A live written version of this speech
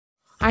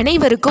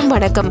அனைவருக்கும்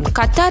வணக்கம்.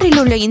 கத்தாரில்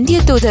உள்ள இந்திய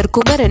தூதர்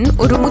குமரன்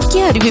ஒரு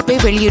முக்கிய அறிவிப்பை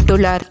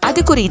வெளியிட்டுள்ளார்.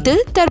 அது குறித்து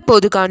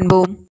தற்போது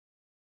காண்போம்.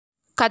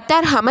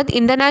 கத்தார் ஹமத்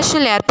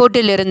இன்டர்நேஷனல்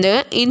ஏர்போர்ட்டிலிருந்து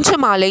இன்று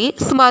மாலை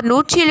சுமார்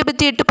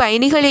 178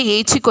 பயணிகளை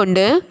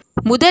ஏற்றிக்கொண்டு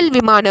முதல்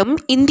விமானம்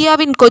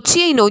இந்தியாவின்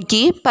கொச்சியை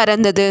நோக்கி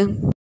பறந்தது.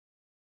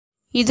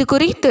 இது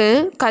குறித்து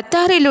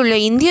கத்தாரில் உள்ள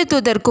இந்திய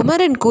தூதர்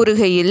குமரன்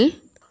கூறுகையில்,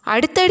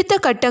 அடுத்தடுத்த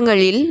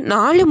கட்டங்களில்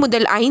 4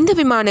 முதல் 5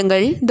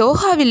 விமானங்கள்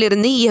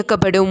தோஹாவிலிருந்து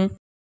இயக்கப்படும்.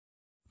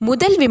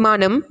 முதல்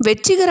விமானம்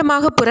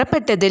வெற்றிகரமாக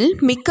புறப்பட்டதில்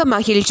மிக்க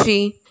மகிழ்ச்சி.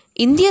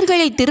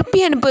 இந்தியர்களை திருப்பி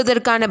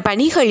அனுப்புவதற்கான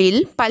பணிகளில்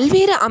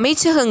பல்வேறு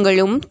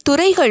அமைச்சகங்களும்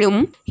துறைகளும்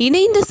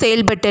இணைந்து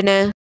செயல்பட்டன.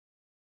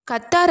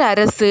 கத்தார்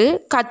அரசு,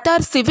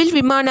 கத்தார் சிவில்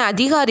விமான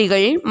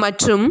அதிகாரிகள்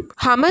மற்றும்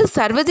ஹமத்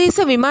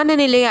சர்வதேச விமான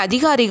நிலைய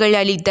அதிகாரிகள்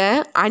அளித்த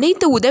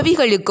அனைத்து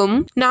உதவிகளுக்கும்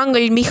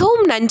நாங்கள்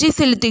மிகவும் நன்றி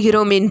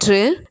செலுத்துகிறோம்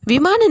என்று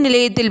விமான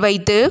நிலையத்தில்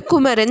வைத்து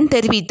குமரன்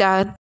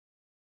தெரிவித்தார்.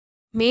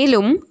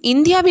 மேலும்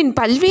இந்தியாவின்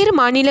பல்வேறு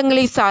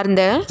மாநிலங்களை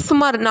சார்ந்த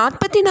சுமார்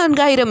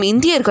 44,000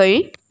 இந்தியர்கள்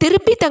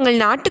திருப்பி தங்கள்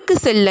நாட்டுக்கு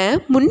செல்ல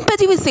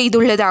முன்பதிவு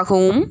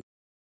செய்துள்ளதாகவும்,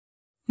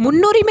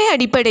 முன்னுரிமை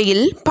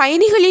அடிப்படையில்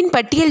பயணிகளின்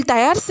பட்டியல்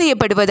தயார்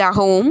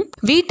செய்யப்படுவதாகவும்,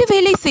 வீட்டு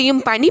வேலை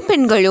செய்யும்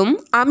பணிப்பெண்களும்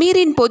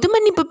அமீரின் பொது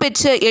மன்னிப்பு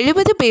பெற்ற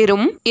 70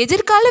 பேரும்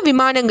எதிர்கால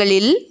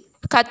விமானங்களில்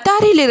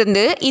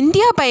கத்தாரிலிருந்து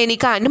இந்தியா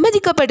பயணிக்க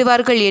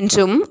அனுமதிக்கப்படுவார்கள்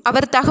என்றும்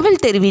அவர்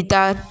தகவல்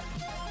தெரிவித்தார்.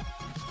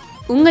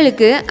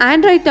 உங்களுக்கு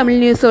ஆண்ட்ராய்ட் தமிழ்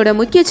நியூஸோட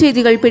முக்கிய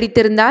செய்திகள்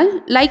பிடித்திருந்தால்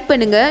லைக்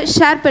பண்ணுங்க,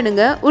 ஷேர்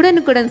பண்ணுங்க.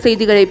 உடனுக்குடன்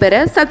செய்திகளை பெற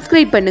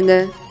சப்ஸ்கிரைப் பண்ணுங்க.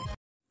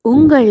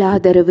 உங்கள்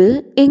ஆதரவு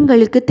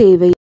எங்களுக்கு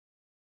தேவை.